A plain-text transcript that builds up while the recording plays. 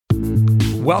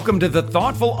Welcome to the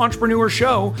Thoughtful Entrepreneur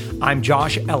Show. I'm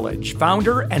Josh Elledge,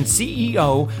 founder and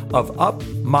CEO of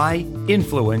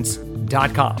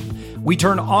UpMyInfluence.com. We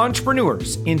turn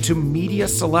entrepreneurs into media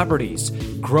celebrities,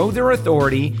 grow their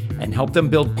authority, and help them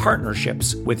build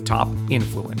partnerships with top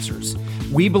influencers.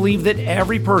 We believe that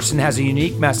every person has a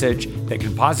unique message that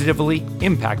can positively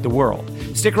impact the world.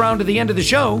 Stick around to the end of the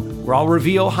show, where I'll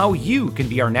reveal how you can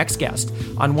be our next guest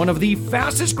on one of the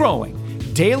fastest growing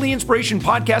daily inspiration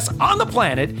podcasts on the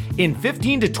planet in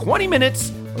 15 to 20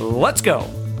 minutes. Let's go.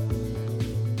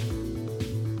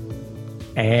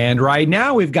 And right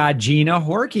now we've got Gina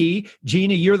Horkey.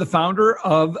 Gina, you're the founder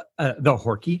of the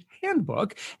Horkey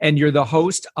Handbook, and you're the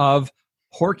host of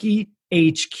Horkey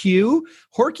HQ.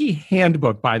 Horkey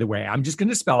Handbook, by the way, I'm just going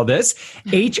to spell this,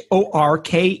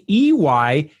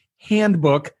 Horkey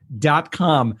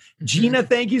handbook.com. Gina,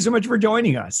 thank you so much for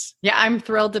joining us. Yeah, I'm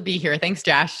thrilled to be here. Thanks,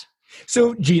 Josh.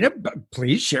 So Gina,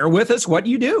 please share with us what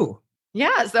you do.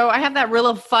 Yeah, so I have that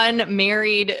real fun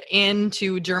married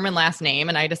into German last name,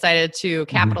 and I decided to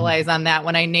capitalize on that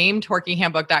when I named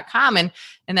HorkeyHandbook.com. And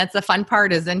that's the fun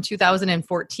part is in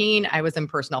 2014, I was in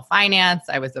personal finance.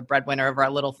 I was the breadwinner of our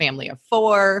little family of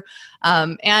four.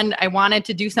 And I wanted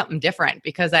to do something different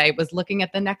because I was looking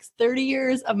at the next 30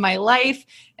 years of my life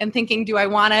and thinking, do I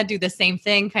want to do the same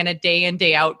thing kind of day in,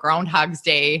 day out, Groundhog's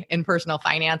Day in personal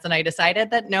finance? And I decided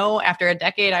that no, after a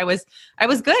decade, I was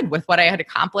good with what I had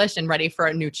accomplished and ready for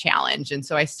a new challenge. And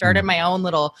so I started my own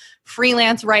little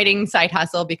freelance writing side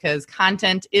hustle because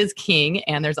content is king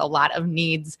and there's a lot of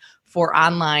needs for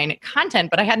online content,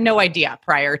 but I had no idea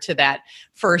prior to that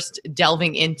first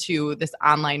delving into this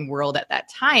online world at that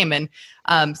time. And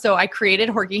so I created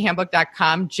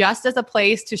HorkeyHandbook.com just as a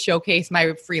place to showcase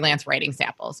my freelance writing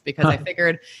samples because I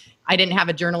figured I didn't have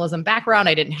a journalism background.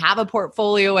 I didn't have a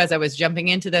portfolio as I was jumping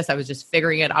into this. I was just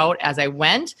figuring it out as I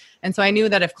went. And so I knew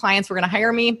that if clients were going to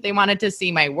hire me, they wanted to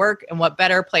see my work, and what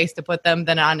better place to put them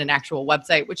than on an actual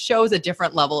website, which shows a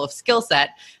different level of skill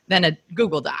set than a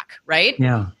Google Doc, right?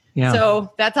 Yeah. Yeah.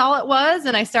 So that's all it was.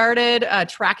 And I started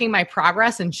tracking my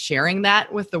progress and sharing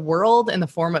that with the world in the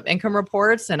form of income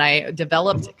reports. And I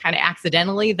developed kind of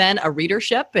accidentally then a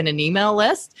readership and an email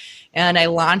list. And I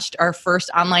launched our first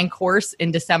online course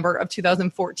in December of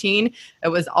 2014. It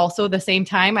was also the same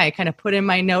time I kind of put in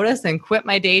my notice and quit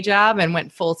my day job and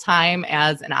went full time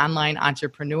as an online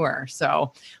entrepreneur.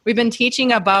 So we've been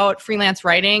teaching about freelance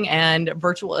writing and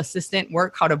virtual assistant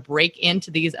work, how to break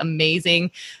into these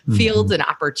amazing fields and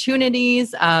opportunities.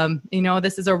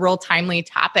 This is a real timely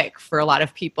topic for a lot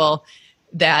of people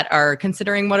that are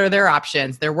considering what are their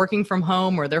options. They're working from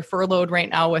home or they're furloughed right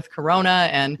now with Corona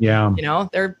and,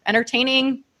 they're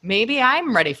entertaining. Maybe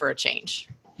I'm ready for a change.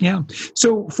 Yeah.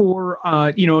 So for,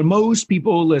 most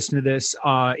people who listen to this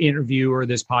interview or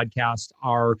this podcast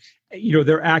are,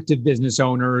 they're active business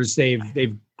owners.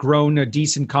 They've grown a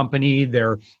decent company.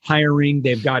 They're hiring.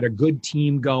 They've got a good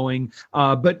team going.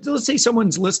 But let's say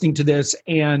someone's listening to this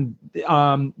and,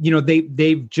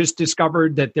 they've just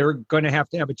discovered that they're going to have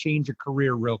a change of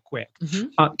career real quick.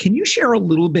 Can you share a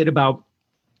little bit about,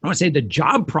 I want to say the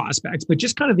job prospects, but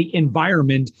just kind of the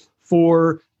environment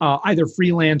for either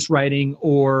freelance writing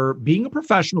or being a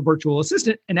professional virtual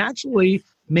assistant and actually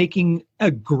making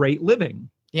a great living?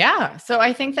 Yeah. So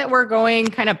I think that we're going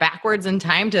kind of backwards in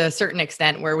time to a certain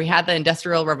extent where we had the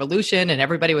Industrial Revolution and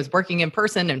everybody was working in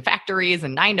person in factories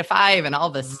and 9 to 5 and all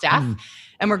this stuff.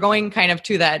 And we're going kind of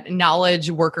to that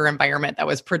knowledge worker environment that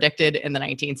was predicted in the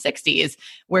 1960s,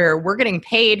 where we're getting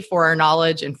paid for our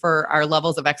knowledge and for our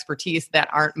levels of expertise that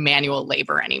aren't manual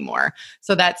labor anymore.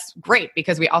 So that's great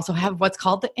because we also have what's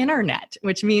called the internet,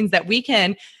 which means that we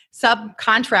can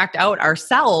subcontract out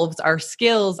ourselves, our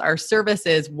skills, our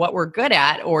services, what we're good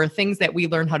at, or things that we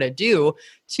learn how to do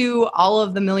to all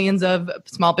of the millions of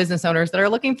small business owners that are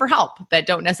looking for help that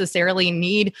don't necessarily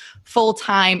need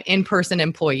full-time in-person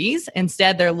employees.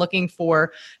 Instead, they're looking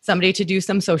for somebody to do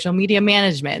some social media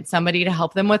management, somebody to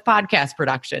help them with podcast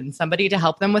production, somebody to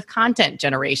help them with content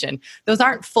generation. Those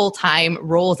aren't full-time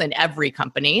roles in every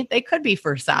company. They could be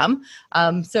for some.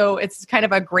 So it's kind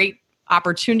of a great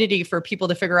opportunity for people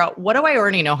to figure out, what do I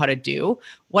already know how to do?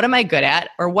 What am I good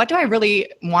at? Or what do I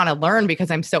really want to learn because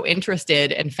I'm so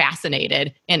interested and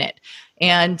fascinated in it?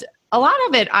 And a lot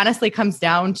of it honestly comes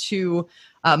down to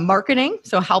marketing.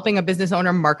 So helping a business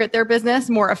owner market their business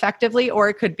more effectively, or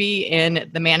it could be in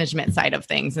the management side of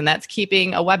things. And that's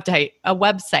keeping a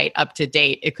website up to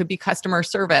date. It could be customer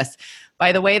service.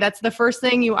 By the way, that's the first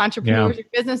thing you entrepreneurs or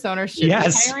business owners should be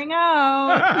hiring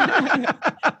out.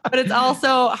 But it's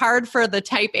also hard for the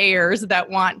type A'ers that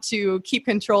want to keep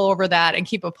control over that and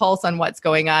keep a pulse on what's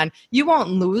going on. You won't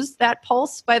lose that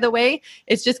pulse, by the way.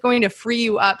 It's just going to free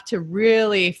you up to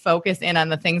really focus in on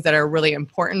the things that are really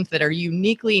important, that are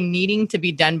uniquely needing to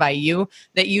be done by you,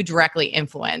 that you directly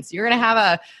influence. You're going to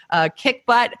have a kick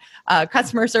butt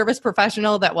customer service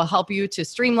professional that will help you to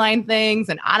streamline things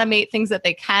and automate things that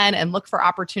they can and look for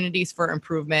opportunities for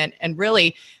improvement. And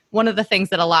really, one of the things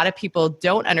that a lot of people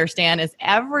don't understand is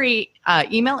every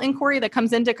email inquiry that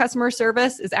comes into customer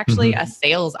service is actually a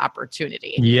sales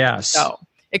opportunity. Yes. So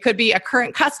it could be a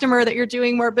current customer that you're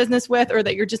doing more business with, or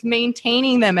that you're just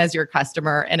maintaining them as your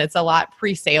customer. And it's a lot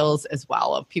pre-sales as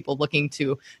well of people looking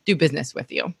to do business with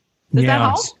you. Does that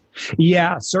help?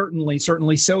 Yeah, certainly.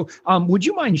 So would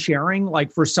you mind sharing,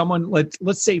 like, for someone,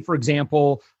 let's say, for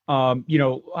example,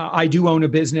 I do own a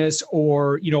business,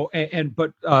 or,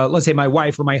 but let's say my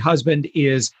wife or my husband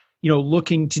is,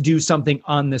 looking to do something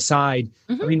on the side.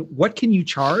 I mean, what can you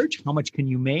charge? How much can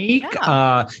you make?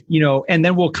 And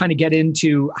then we'll kind of get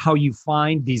into how you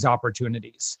find these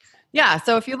opportunities. Yeah.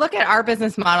 So if you look at our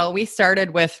business model, we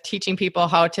started with teaching people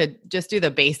how to just do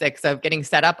the basics of getting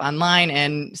set up online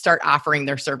and start offering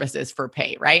their services for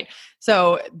pay, right?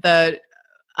 So the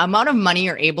amount of money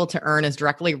you're able to earn is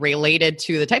directly related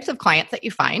to the types of clients that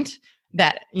you find,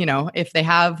 that, if they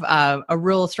have a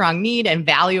real strong need and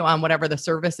value on whatever the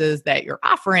services that you're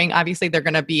offering, obviously they're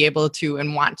going to be able to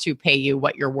and want to pay you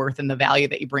what you're worth and the value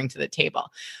that you bring to the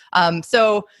table.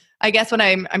 So I guess what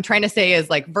I'm trying to say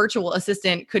is, like, virtual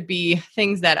assistant could be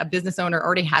things that a business owner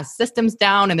already has systems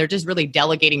down, and they're just really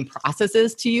delegating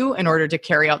processes to you in order to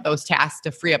carry out those tasks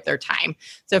to free up their time.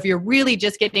 So if you're really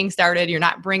just getting started, you're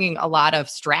not bringing a lot of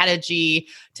strategy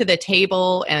to the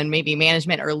table and maybe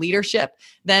management or leadership,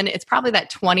 then it's probably that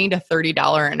 $20 to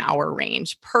 $30 an hour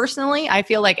range. Personally, I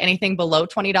feel like anything below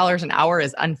 $20 an hour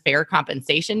is unfair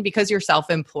compensation because you're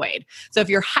self-employed. So if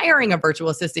you're hiring a virtual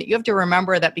assistant, you have to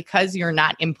remember that because you're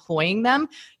not employing them,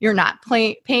 you're not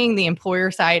paying the employer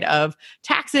side of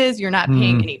taxes, you're not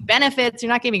paying any benefits,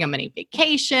 you're not giving them any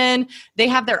vacation. They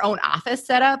have their own office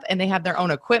set up, and they have their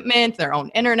own equipment, their own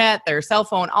internet, their cell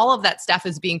phone. All of that stuff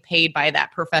is being paid by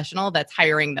that professional that's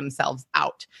hiring themselves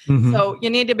out. So you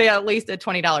need to be at least at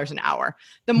 $20 an hour.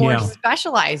 The more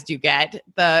specialized you get,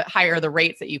 the higher the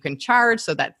rates that you can charge.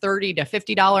 So that $30 to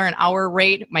 $50 an hour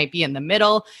rate might be in the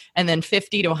middle, and then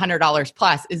 $50 to $100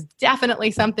 plus is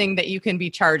definitely something that you can be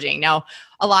charging. Now,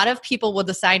 a lot of people will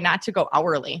decide not to go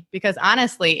hourly because,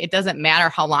 honestly, it doesn't matter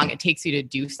how long it takes you to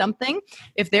do something.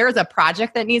 If there's a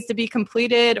project that needs to be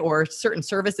completed or certain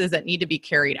services that need to be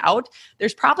carried out,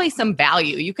 there's probably some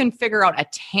value. You can figure out a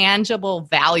tangible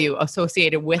value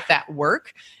associated with that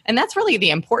work. And that's really the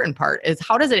important part, is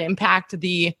how does it impact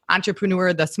the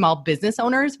entrepreneur, the small business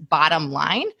owner's bottom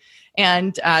line?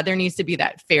 And there needs to be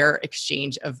that fair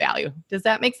exchange of value. Does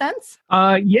that make sense?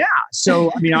 Yeah.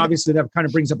 So, I mean, obviously that kind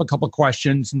of brings up a couple of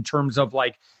questions in terms of,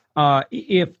 like,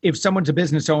 if someone's a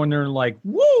business owner, like,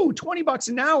 whoa, $20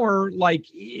 an hour, like,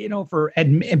 for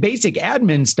basic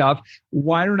admin stuff,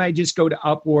 why don't I just go to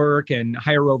Upwork and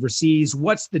hire overseas?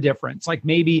 What's the difference? Like,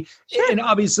 maybe, and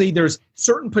obviously there's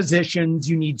certain positions,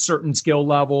 you need certain skill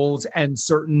levels and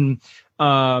certain,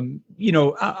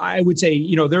 I would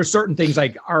say, there are certain things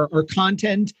like our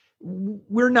content.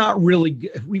 We've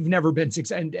never been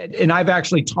successful. And I've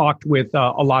actually talked with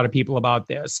a lot of people about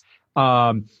this.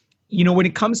 When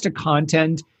it comes to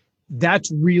content,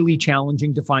 that's really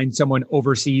challenging to find someone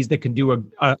overseas that can do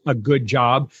a good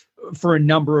job for a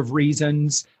number of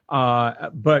reasons.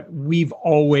 But we've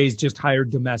always just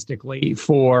hired domestically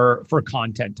for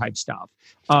content type stuff.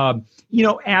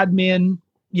 Admin,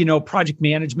 project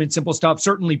management, simple stuff,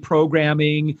 certainly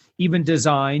programming, even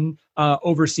design.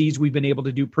 Overseas, we've been able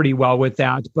to do pretty well with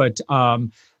that. But,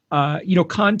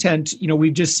 content,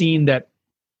 we've just seen that,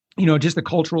 just the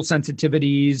cultural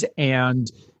sensitivities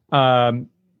and,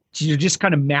 just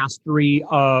kind of mastery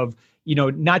of,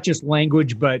 not just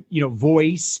language, but,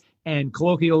 voice and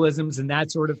colloquialisms and that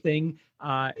sort of thing.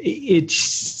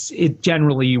 It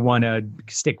generally, you want to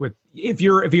stick with, if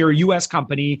you're a U.S.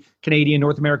 company, Canadian,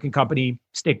 North American company,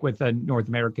 stick with a North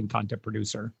American content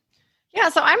producer. Yeah,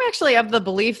 so I'm actually of the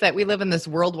belief that we live in this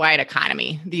worldwide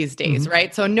economy these days,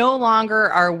 right? So no longer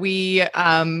are we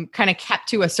kind of kept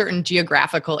to a certain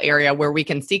geographical area where we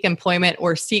can seek employment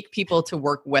or seek people to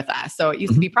work with us. So it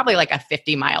used to be probably like a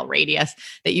 50-mile radius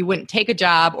that you wouldn't take a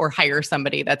job or hire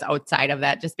somebody that's outside of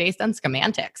that just based on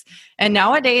semantics. And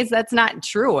nowadays, that's not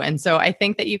true. And so I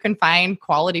think that you can find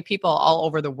quality people all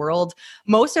over the world.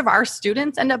 Most of our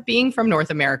students end up being from North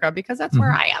America because that's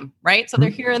where I am, right? So they're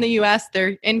here in the US,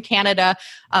 they're in Canada.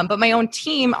 But my own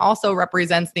team also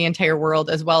represents the entire world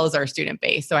as well as our student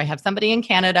base. So I have somebody in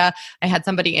Canada. I had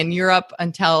somebody in Europe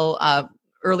until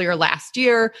earlier last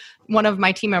year. One of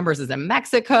my team members is in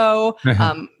Mexico.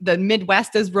 The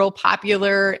Midwest is real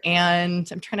popular. And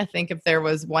I'm trying to think if there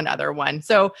was one other one.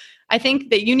 So I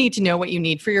think that you need to know what you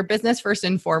need for your business first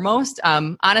and foremost.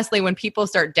 Honestly, when people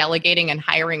start delegating and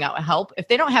hiring out help, if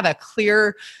they don't have a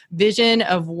clear vision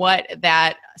of what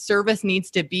that service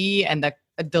needs to be and the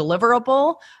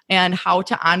deliverable and how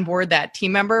to onboard that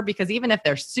team member, because even if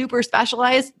they're super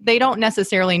specialized, they don't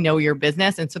necessarily know your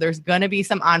business. And so there's going to be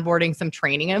some onboarding, some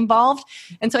training involved.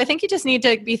 And so I think you just need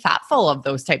to be thoughtful of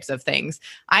those types of things.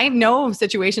 I know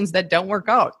situations that don't work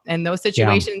out. And those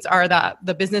situations are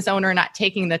the business owner not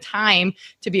taking the time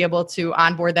to be able to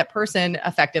onboard that person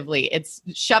effectively. It's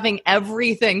shoving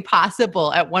everything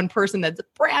possible at one person that's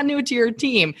brand new to your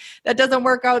team. That doesn't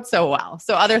work out so well.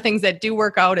 So other things that do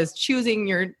work out is choosing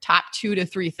your top 2 to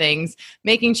 3 things,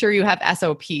 making sure you have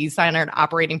SOPs, standard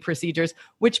operating procedures,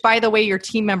 which, by the way, your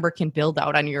team member can build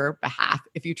out on your behalf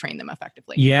if you train them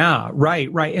effectively. Yeah, right.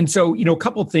 And so, a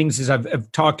couple of things is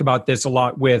I've talked about this a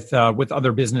lot with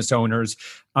other business owners.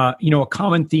 A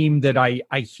common theme that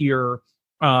I hear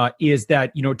is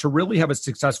that, to really have a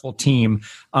successful team,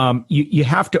 you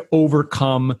have to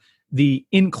overcome the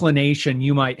inclination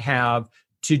you might have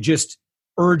to just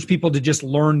urge people to just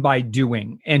learn by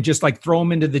doing and just like throw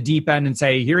them into the deep end and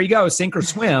say, here you go, sink or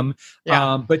swim.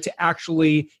 But to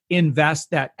actually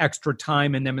invest that extra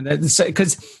time in them. And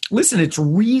because listen, it's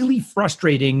really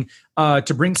frustrating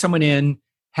to bring someone in,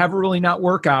 have it really not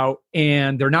work out,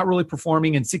 and they're not really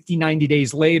performing, and 60, 90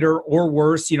 days later or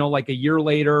worse, like a year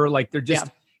later, like they're just,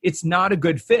 it's not a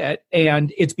good fit.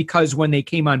 And it's because when they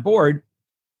came on board,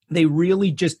 they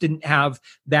really just didn't have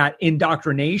that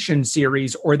indoctrination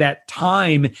series or that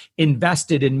time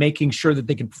invested in making sure that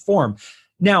they can perform.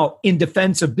 Now, in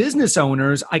defense of business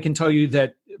owners, I can tell you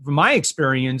that from my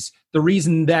experience, the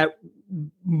reason that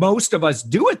most of us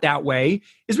do it that way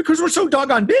is because we're so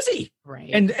doggone busy. Right.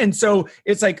 And so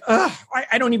it's like,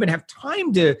 I don't even have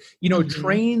time to,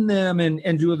 train them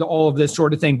and do all of this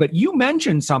sort of thing. But you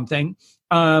mentioned something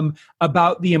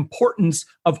about the importance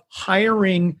of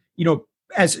hiring,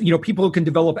 as people who can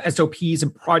develop SOPs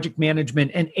and project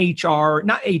management and HR,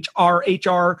 not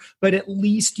HR, but at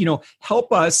least,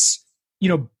 help us,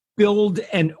 build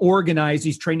and organize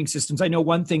these training systems. I know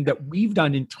one thing that we've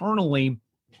done internally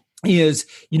is,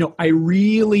 I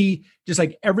really just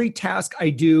like every task I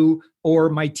do or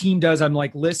my team does, I'm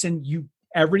like, listen,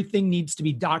 everything needs to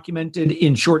be documented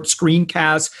in short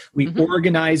screencasts. We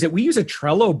organize it. We use a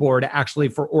Trello board actually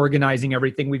for organizing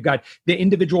everything. We've got the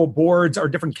individual boards are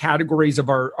different categories of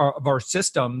our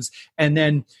systems. And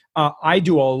then I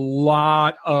do a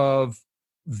lot of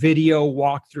video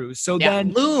walkthroughs. So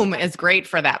then Loom is great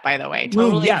for that, by the way.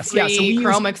 Totally free, so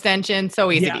Chrome extension,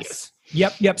 so easy to use.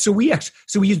 Yep. So we use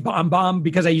BombBomb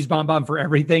because I use BombBomb for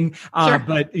everything.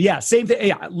 But same thing.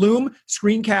 Yeah, Loom,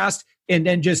 screencast. And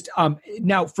then just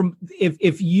now,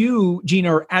 if you,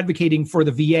 Gina, are advocating for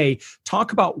the VA,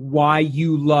 talk about why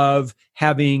you love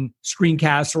having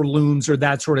screencasts or Looms or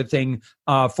that sort of thing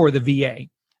for the VA.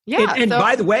 Yeah. And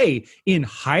by the way, in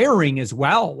hiring as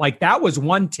well, like that was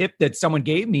one tip that someone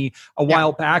gave me a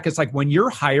while back. It's like when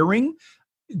you're hiring,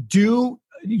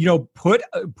 put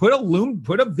a Loom,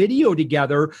 put a video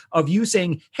together of you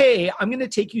saying, hey, I'm going to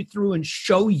take you through and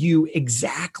show you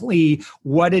exactly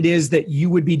what it is that you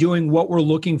would be doing, what we're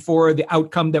looking for, the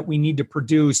outcome that we need to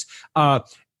produce.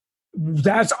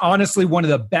 That's honestly one of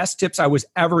the best tips I was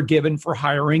ever given for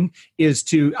hiring is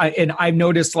and I've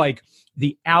noticed like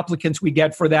the applicants we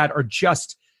get for that are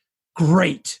just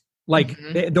great. Like,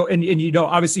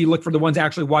 obviously you look for the ones that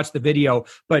actually watch the video,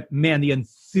 but man, the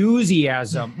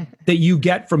enthusiasm that you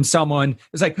get from someone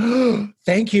is like, oh,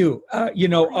 thank you.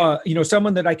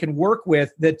 Someone that I can work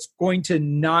with that's going to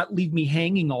not leave me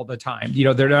hanging all the time.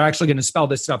 They're actually going to spell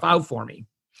this stuff out for me.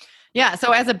 Yeah.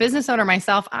 So as a business owner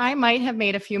myself, I might have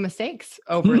made a few mistakes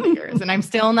over the years and I'm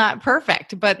still not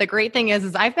perfect. But the great thing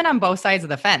is I've been on both sides of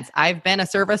the fence. I've been a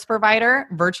service provider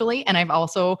virtually, and I've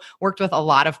also worked with a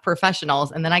lot of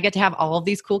professionals. And then I get to have all of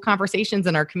these cool conversations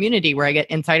in our community where I get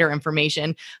insider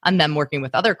information on them working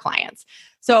with other clients.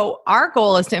 So our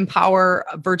goal is to empower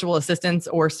virtual assistants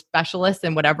or specialists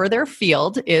in whatever their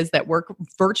field is that work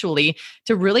virtually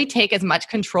to really take as much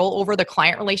control over the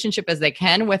client relationship as they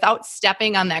can without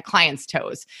stepping on that client's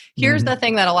toes. Here's the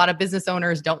thing that a lot of business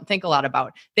owners don't think a lot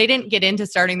about. They didn't get into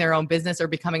starting their own business or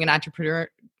becoming an entrepreneur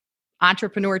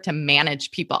to manage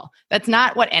people. That's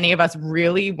not what any of us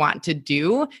really want to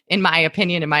do, in my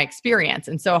opinion, in my experience.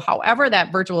 And so however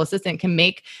that virtual assistant can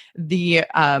make the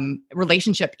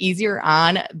relationship easier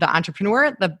on the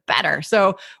entrepreneur, the better.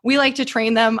 So we like to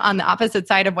train them on the opposite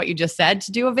side of what you just said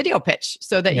to do a video pitch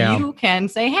so that you can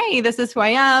say, hey, this is who I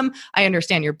am. I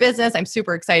understand your business. I'm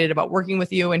super excited about working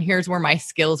with you. And here's where my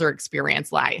skills or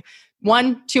experience lie.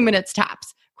 1-2 minutes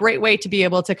tops. Great way to be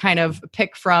able to kind of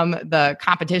pick from the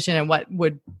competition and what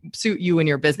would suit you in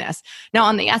your business. Now,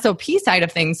 on the SOP side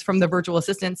of things, from the virtual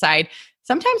assistant side,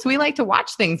 sometimes we like to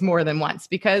watch things more than once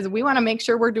because we want to make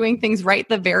sure we're doing things right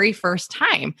the very first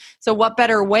time. So what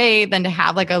better way than to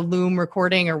have like a Loom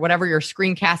recording or whatever your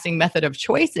screencasting method of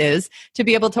choice is to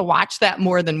be able to watch that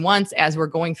more than once as we're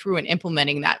going through and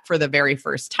implementing that for the very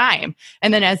first time.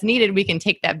 And then as needed, we can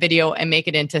take that video and make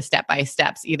it into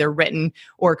step-by-steps, either written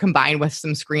or combined with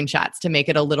some screenshots to make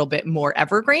it a little bit more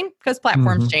evergreen because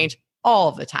platforms change all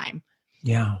of the time.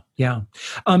 Yeah.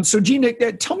 So Gina,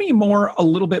 tell me a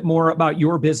little bit more about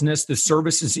your business, the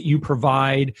services that you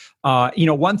provide.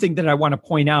 One thing that I want to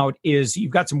point out is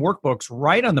you've got some workbooks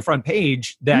right on the front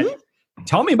page that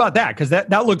tell me about that, because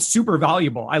that looks super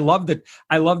valuable. I love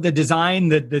the design,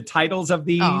 the titles of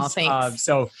these. Oh, thanks.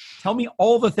 So tell me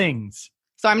all the things.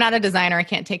 So I'm not a designer. I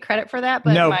can't take credit for that,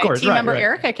 but my team member,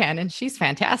 Erica, can, and she's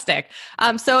fantastic.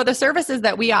 So the services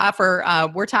that we offer,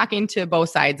 we're talking to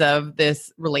both sides of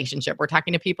this relationship. We're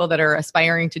talking to people that are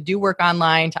aspiring to do work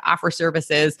online, to offer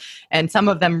services, and some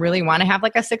of them really want to have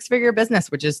like a 6-figure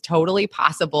business, which is totally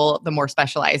possible the more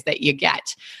specialized that you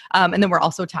get. And then we're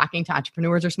also talking to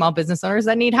entrepreneurs or small business owners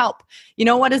that need help. You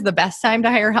know what is the best time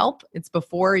to hire help? It's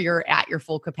before you're at your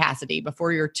full capacity,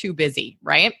 before you're too busy,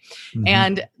 right?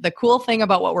 And the cool thing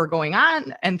about what we're going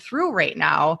on and through right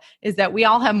now is that we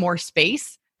all have more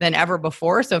space than ever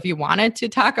before. So if you wanted to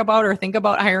talk about or think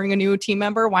about hiring a new team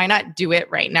member, why not do it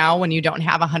right now when you don't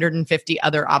have 150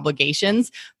 other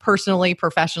obligations, personally,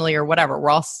 professionally, or whatever? We're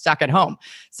all stuck at home.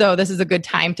 So this is a good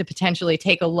time to potentially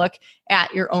take a look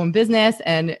at your own business.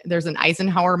 And there's an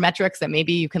Eisenhower metrics that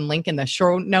maybe you can link in the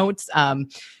show notes.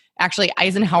 Actually,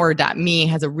 Eisenhower.me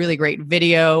has a really great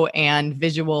video and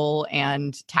visual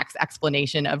and text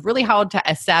explanation of really how to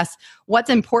assess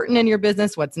what's important in your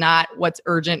business, what's not, what's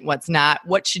urgent, what's not,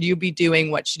 what should you be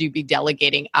doing, what should you be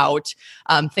delegating out,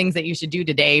 things that you should do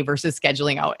today versus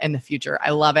scheduling out in the future. I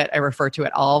love it. I refer to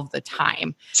it all the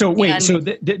time. So wait, so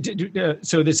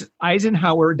this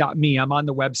Eisenhower.me, I'm on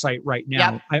the website right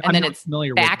now. Yep. And then it's /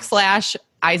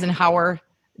 Eisenhower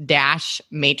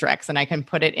 -matrix, and I can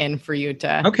put it in for you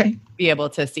to be able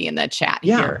to see in the chat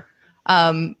here.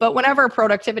 But whenever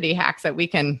productivity hacks that we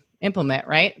can implement,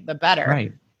 right, the better.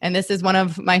 Right. And this is one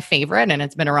of my favorite, and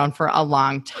it's been around for a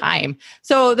long time.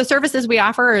 So the services we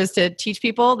offer is to teach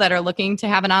people that are looking to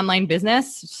have an online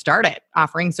business, start it,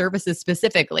 offering services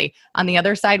specifically. On the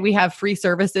other side, we have free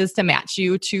services to match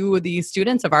you to the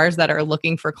students of ours that are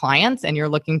looking for clients and you're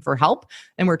looking for help.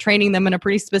 And we're training them in a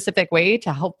pretty specific way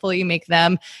to hopefully make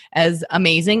them as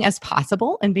amazing as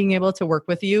possible and being able to work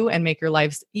with you and make your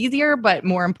lives easier, but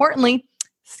more importantly,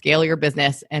 scale your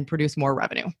business and produce more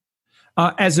revenue.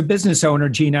 As a business owner,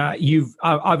 Gina, you've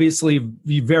obviously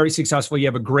been very successful. You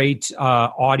have a great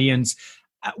audience.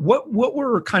 What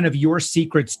were kind of your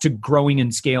secrets to growing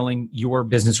and scaling your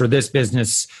business or this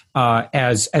business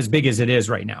as big as it is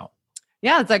right now?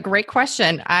 Yeah, it's a great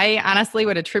question. I honestly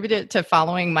would attribute it to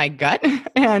following my gut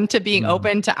and to being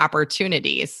open to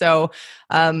opportunities. So,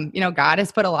 God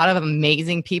has put a lot of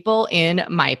amazing people in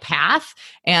my path,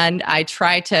 and I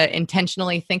try to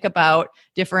intentionally think about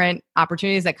different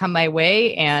opportunities that come my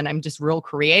way. And I'm just real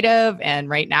creative. And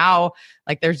right now,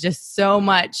 like, there's just so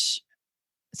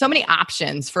many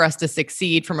options for us to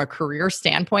succeed from a career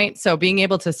standpoint. So being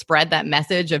able to spread that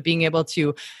message of being able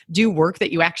to do work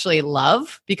that you actually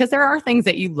love, because there are things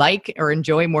that you like or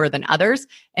enjoy more than others,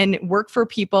 and work for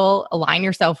people, align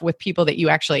yourself with people that you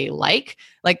actually like.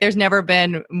 Like, there's never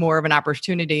been more of an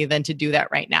opportunity than to do that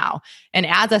right now. And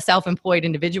as a self-employed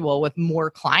individual with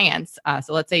more clients,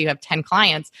 so let's say you have 10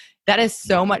 clients, that is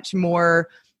so much more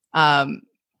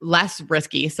less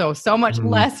risky. So much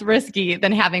less risky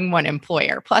than having one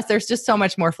employer. Plus, there's just so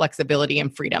much more flexibility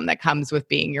and freedom that comes with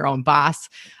being your own boss.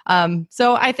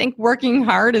 So I think working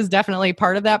hard is definitely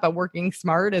part of that, but working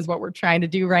smart is what we're trying to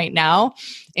do right now.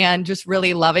 And just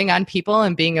really loving on people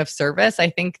and being of service,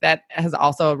 I think that has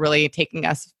also really taken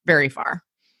us very far.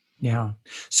 Yeah.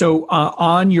 So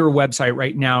on your website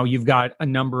right now, you've got a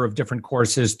number of different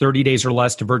courses: 30 days or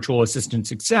less to virtual assistant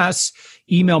success,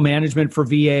 email management for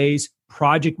VAs,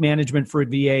 project management for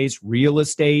VAs, real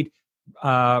estate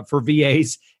for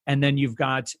VAs. And then you've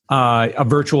got a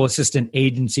virtual assistant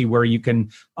agency where you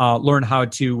can learn how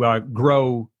to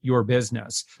grow your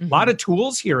business. A lot of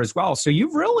tools here as well. So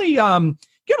you've really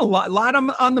get a lot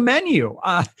on the menu.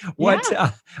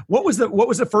 What was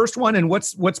the first one, and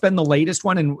what's been the latest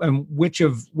one, and which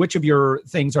of your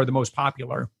things are the most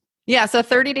popular? Yeah, so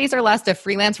 30 days or less to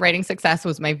freelance writing success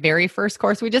was my very first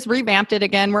course. We just revamped it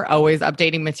again. We're always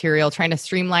updating material, trying to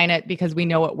streamline it because we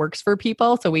know it works for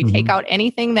people. So we take out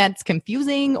anything that's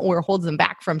confusing or holds them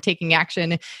back from taking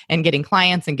action and getting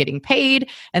clients and getting paid.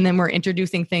 And then we're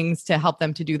introducing things to help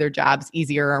them to do their jobs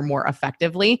easier or more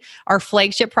effectively. Our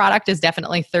flagship product is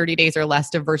definitely 30 days or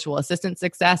less to virtual assistant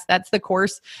success. That's the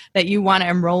course that you want to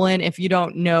enroll in if you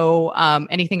don't know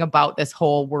anything about this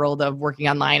whole world of working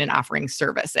online and offering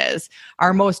services.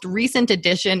 Our most recent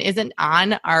edition isn't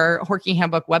on our Horkey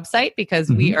Handbook website because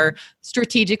we are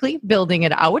strategically building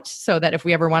it out so that if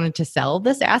we ever wanted to sell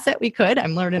this asset, we could.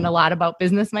 I'm learning a lot about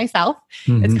business myself.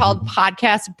 It's called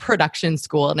Podcast Production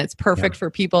School, and it's perfect for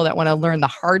people that want to learn the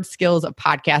hard skills of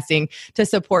podcasting to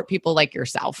support people like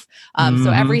yourself.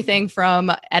 So everything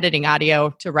from editing audio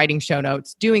to writing show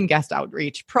notes, doing guest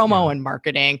outreach, promo and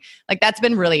marketing. Like, that's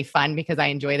been really fun because I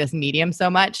enjoy this medium so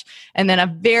much. And then a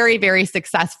very, very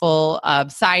successful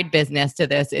side business to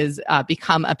this is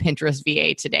become a Pinterest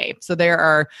VA today. So there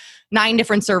are 9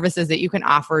 different services that you can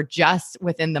offer just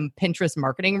within the Pinterest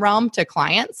marketing realm to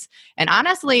clients. And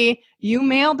honestly, you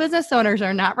male business owners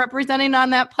are not representing on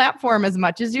that platform as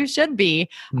much as you should be.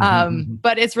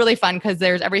 But it's really fun because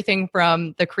there's everything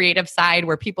from the creative side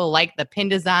where people like the pin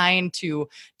design to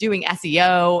doing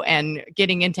SEO and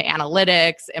getting into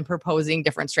analytics and proposing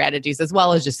different strategies, as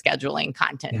well as just scheduling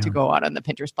content to go out on the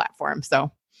Pinterest platform.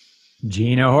 So,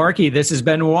 Gina Horkey, this has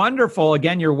been wonderful.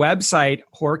 Again, your website,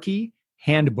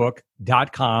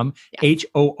 horkeyhandbook.com,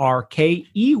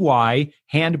 HORKEY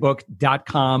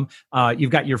handbook.com.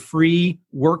 You've got your free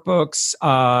workbooks,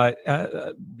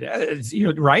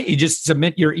 right? You just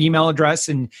submit your email address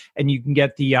and you can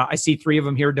get the, I see 3 of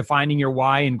them here: defining your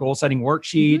why and goal setting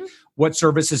worksheet, what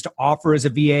services to offer as a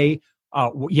VA.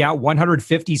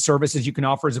 150 services you can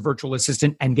offer as a virtual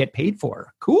assistant and get paid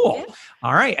for. Cool. Yeah.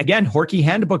 All right. Again,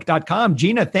 horkeyhandbook.com.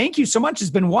 Gina, thank you so much. It's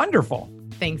been wonderful.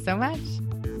 Thanks so much.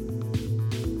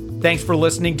 Thanks for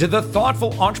listening to the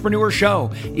Thoughtful Entrepreneur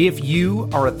Show. If you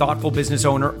are a thoughtful business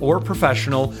owner or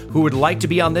professional who would like to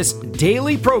be on this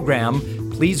daily program,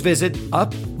 please visit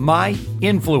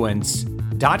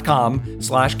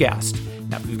upmyinfluence.com/guest.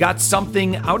 Now, if you've got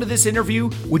something out of this interview,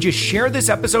 would you share this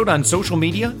episode on social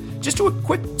media? Just do a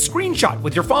quick screenshot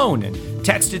with your phone and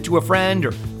text it to a friend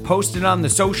or post it on the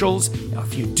socials. Now,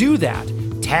 if you do that,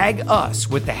 tag us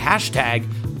with the hashtag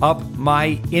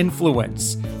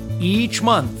UpMyInfluence. Each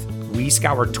month, we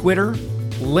scour Twitter,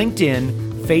 LinkedIn,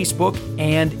 Facebook,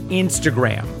 and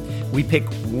Instagram. We pick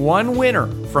one winner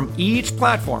from each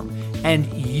platform, and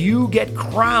you get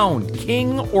crowned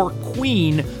king or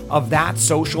queen of that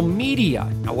social media.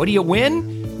 Now, what do you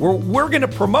win? We're going to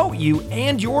promote you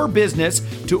and your business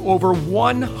to over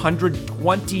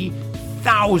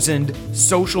 120,000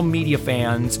 social media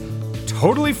fans,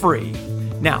 totally free.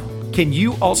 Now, can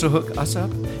you also hook us up?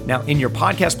 Now, in your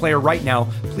podcast player right now,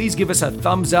 please give us a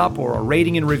thumbs up or a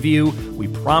rating and review. We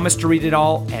promise to read it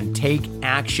all and take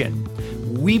action.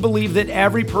 We believe that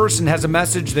every person has a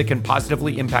message that can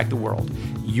positively impact the world.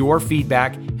 Your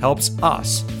feedback helps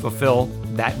us fulfill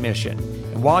that mission.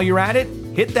 And while you're at it,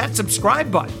 hit that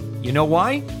subscribe button. You know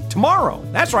why? Tomorrow,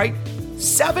 that's right,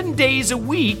 7 days a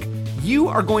week, you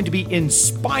are going to be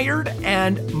inspired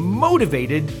and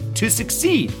motivated to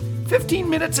succeed. 15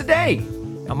 minutes a day.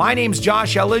 Now, my name's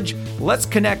Josh Elledge. Let's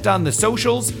connect on the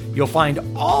socials. You'll find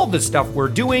all the stuff we're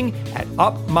doing at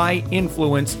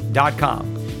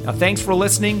upmyinfluence.com. Now, thanks for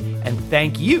listening, and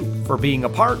thank you for being a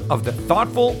part of the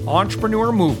Thoughtful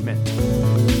Entrepreneur Movement.